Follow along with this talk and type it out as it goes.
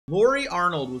Lori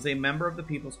Arnold was a member of the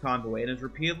People's Convoy and has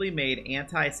repeatedly made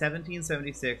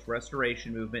anti-1776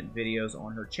 restoration movement videos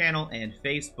on her channel and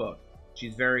Facebook.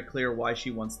 She's very clear why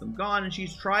she wants them gone, and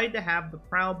she's tried to have the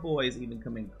Proud Boys even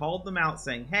come and called them out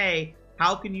saying, hey,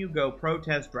 how can you go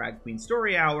protest Drag Queen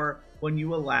Story Hour when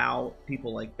you allow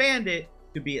people like Bandit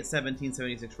to be at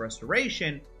 1776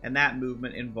 restoration, and that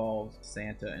movement involves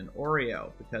Santa and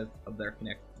Oreo because of their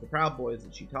connection to the Proud Boys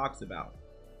that she talks about.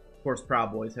 Of course,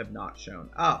 Proud Boys have not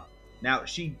shown up. Now,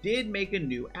 she did make a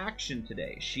new action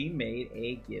today. She made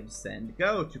a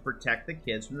GiveSendGo to protect the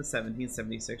kids from the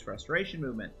 1776 restoration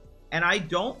movement. And I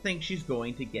don't think she's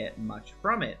going to get much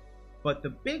from it. But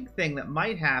the big thing that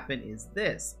might happen is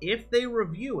this. If they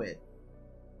review it,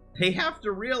 they have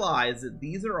to realize that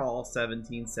these are all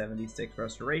 1776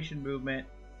 restoration movement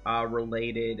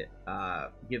related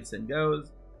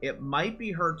GiveSendGos. It might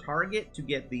be her target to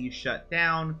get these shut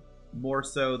down, more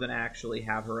so than actually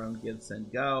have her own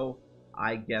GiveSendGo.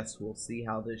 I guess we'll see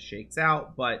how this shakes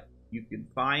out, but you can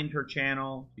find her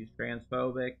channel. She's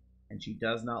transphobic, and she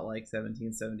does not like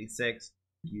 1776.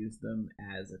 Views them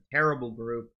as a terrible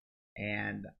group,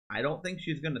 and I don't think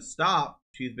she's going to stop.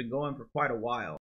 She's been going for quite a while.